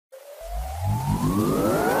Hello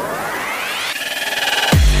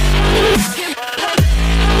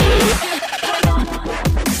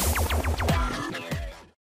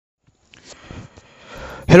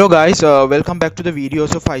guys, welcome back to the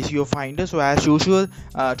videos of ICO Finder. So as usual,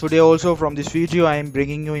 today also from this video I am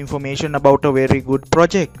bringing you information about a very good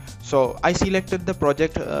project. So I selected the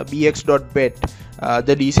project BX.BET,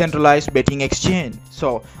 the decentralized betting exchange.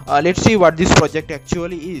 So let's see what this project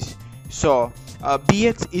actually is. So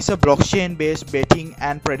BX is a blockchain based betting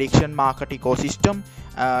and prediction market ecosystem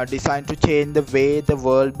designed to change the way the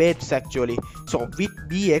world bets actually. So with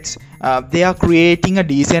BX, they are creating a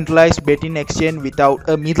decentralized betting exchange without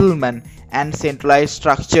a middleman and centralized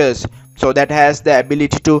structures, so that has the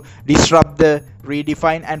ability to disrupt the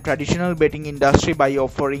redefine and traditional betting industry by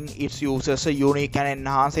offering its users a unique and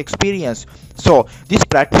enhanced experience. So this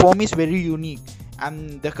platform is very unique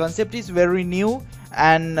and the concept is very new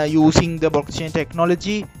and using the blockchain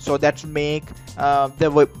technology, so that make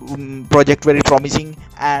the project very promising,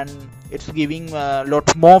 and it's giving a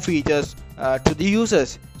lot more features to the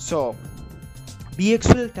users. So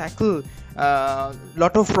BX will tackle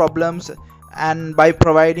lot of problems, and by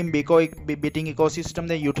providing betting ecosystem,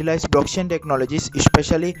 they utilize blockchain technologies,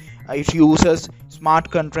 especially it uses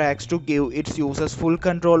smart contracts to give its users full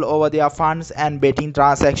control over their funds and betting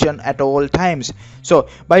transaction at all times. So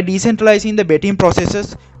by decentralizing the betting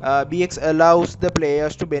processes, BX allows the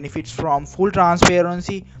players to benefit from full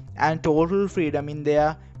transparency and total freedom in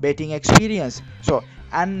their betting experience, so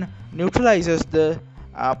and neutralizes the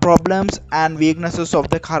problems and weaknesses of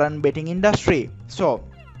the current betting industry. So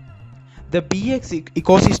the BX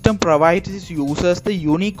ecosystem provides its users the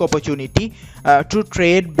unique opportunity to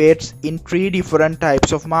trade bets in 3 different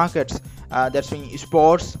types of markets. That's mean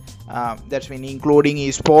sports, that's mean including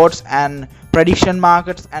esports, and prediction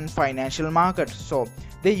markets and financial markets. So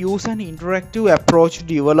they use an interactive approach to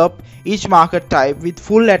develop each market type with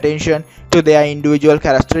full attention to their individual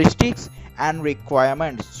characteristics and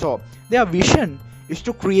requirements. So their vision is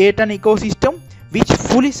to create an ecosystem which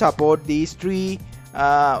fully support these 3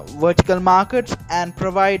 vertical markets and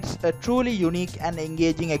provides a truly unique and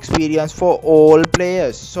engaging experience for all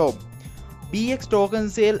players. So BX token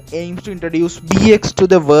sale aims to introduce BX to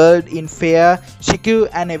the world in fair, secure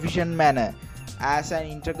and efficient manner. As an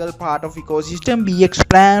integral part of ecosystem, BX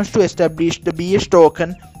plans to establish the BX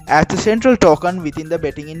token as the central token within the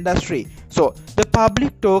betting industry. So the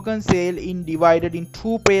public token sale is divided in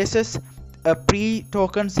 2 phases, a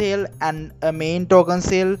pre-token sale and a main token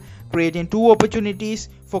sale, creating 2 opportunities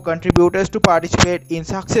for contributors to participate in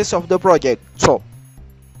success of the project. So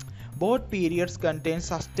both periods contain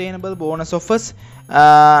sustainable bonus offers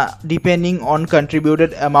depending on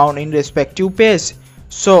contributed amount in respective pairs.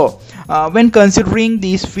 So when considering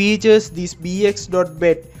these features, this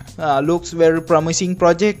BX.BET looks very promising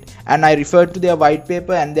project, and I referred to their white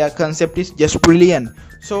paper and their concept is just brilliant.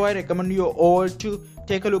 So I recommend you all to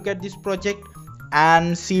take a look at this project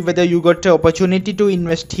and see whether you got the opportunity to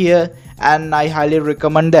invest here, and I highly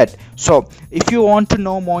recommend that. So if you want to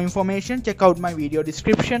know more information, check out my video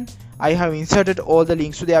description. I have inserted all the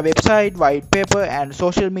links to their website, white paper and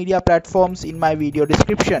social media platforms in my video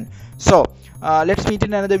description. So let's meet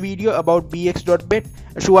in another video about BX.BET.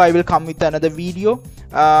 Sure, I will come with another video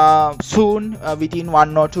soon, within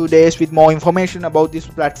 1 or 2 days, with more information about this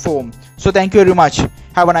platform. So thank you very much.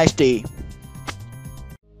 Have a nice day.